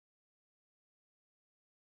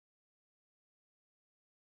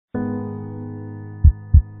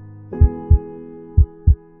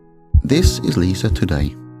This is Lisa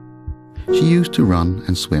today. She used to run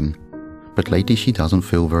and swim, but lately she doesn't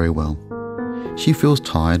feel very well. She feels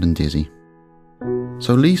tired and dizzy.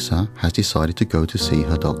 So Lisa has decided to go to see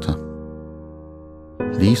her doctor.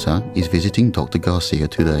 Lisa is visiting Dr. Garcia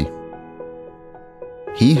today.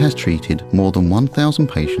 He has treated more than 1,000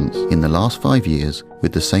 patients in the last 5 years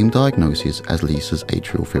with the same diagnosis as Lisa's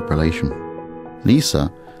atrial fibrillation.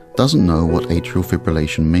 Lisa doesn't know what atrial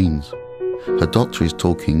fibrillation means. Her doctor is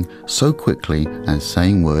talking so quickly and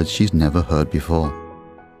saying words she's never heard before.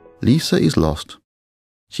 Lisa is lost.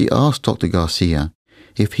 She asks Dr. Garcia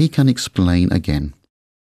if he can explain again.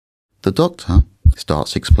 The doctor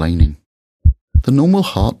starts explaining. The normal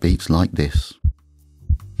heart beats like this.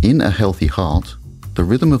 In a healthy heart, the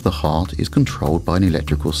rhythm of the heart is controlled by an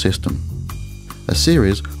electrical system. A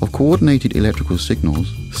series of coordinated electrical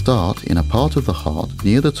signals start in a part of the heart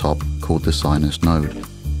near the top called the sinus node.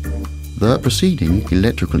 The preceding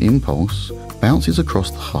electrical impulse bounces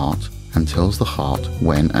across the heart and tells the heart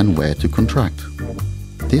when and where to contract.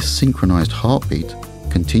 This synchronized heartbeat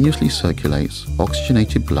continuously circulates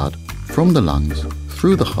oxygenated blood from the lungs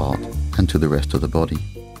through the heart and to the rest of the body.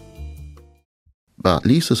 But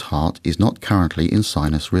Lisa's heart is not currently in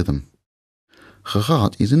sinus rhythm. Her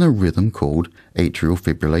heart is in a rhythm called atrial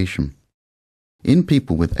fibrillation. In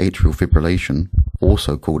people with atrial fibrillation,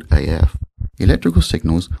 also called AF, electrical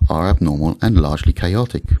signals are abnormal and largely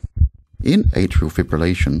chaotic. In atrial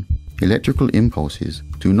fibrillation, electrical impulses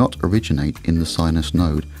do not originate in the sinus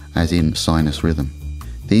node as in sinus rhythm.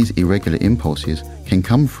 These irregular impulses can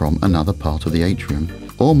come from another part of the atrium,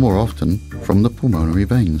 or more often from the pulmonary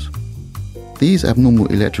veins. These abnormal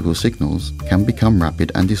electrical signals can become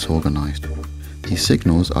rapid and disorganized. These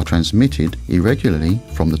signals are transmitted irregularly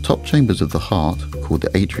from the top chambers of the heart, called the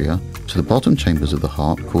atria, to the bottom chambers of the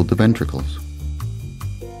heart, called the ventricles.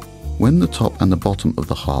 When the top and the bottom of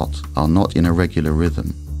the heart are not in a regular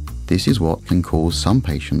rhythm, this is what can cause some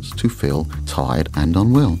patients to feel tired and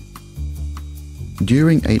unwell.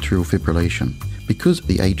 During atrial fibrillation, because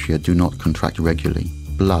the atria do not contract regularly,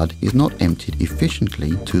 blood is not emptied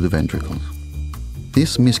efficiently to the ventricles.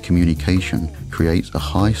 This miscommunication creates a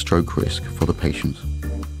high stroke risk for the patient.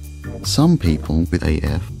 Some people with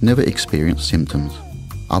AF never experience symptoms.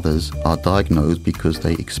 Others are diagnosed because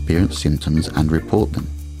they experience symptoms and report them.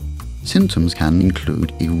 Symptoms can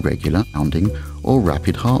include irregular pounding or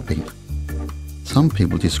rapid heartbeat. Some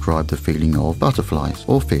people describe the feeling of butterflies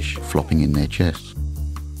or fish flopping in their chests.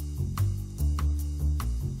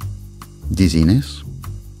 Dizziness,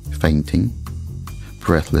 fainting,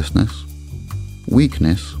 breathlessness,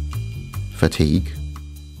 weakness, fatigue,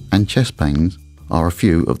 and chest pains are a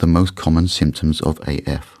few of the most common symptoms of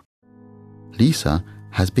AF. Lisa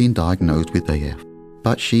has been diagnosed with AF,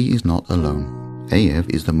 but she is not alone. AF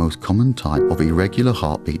is the most common type of irregular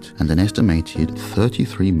heartbeat, and an estimated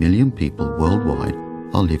 33 million people worldwide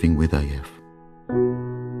are living with AF.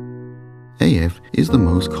 AF is the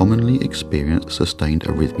most commonly experienced sustained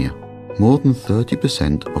arrhythmia. More than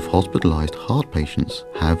 30% of hospitalized heart patients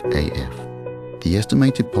have AF. The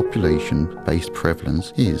estimated population-based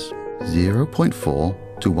prevalence is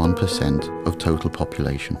 0.4 to 1% of total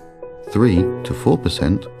population, 3 to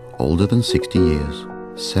 4% older than 60 years,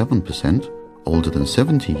 7% older than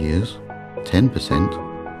 70 years,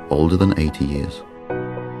 10% older than 80 years.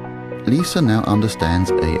 Lisa now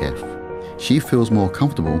understands AF. She feels more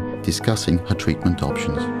comfortable discussing her treatment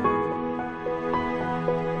options.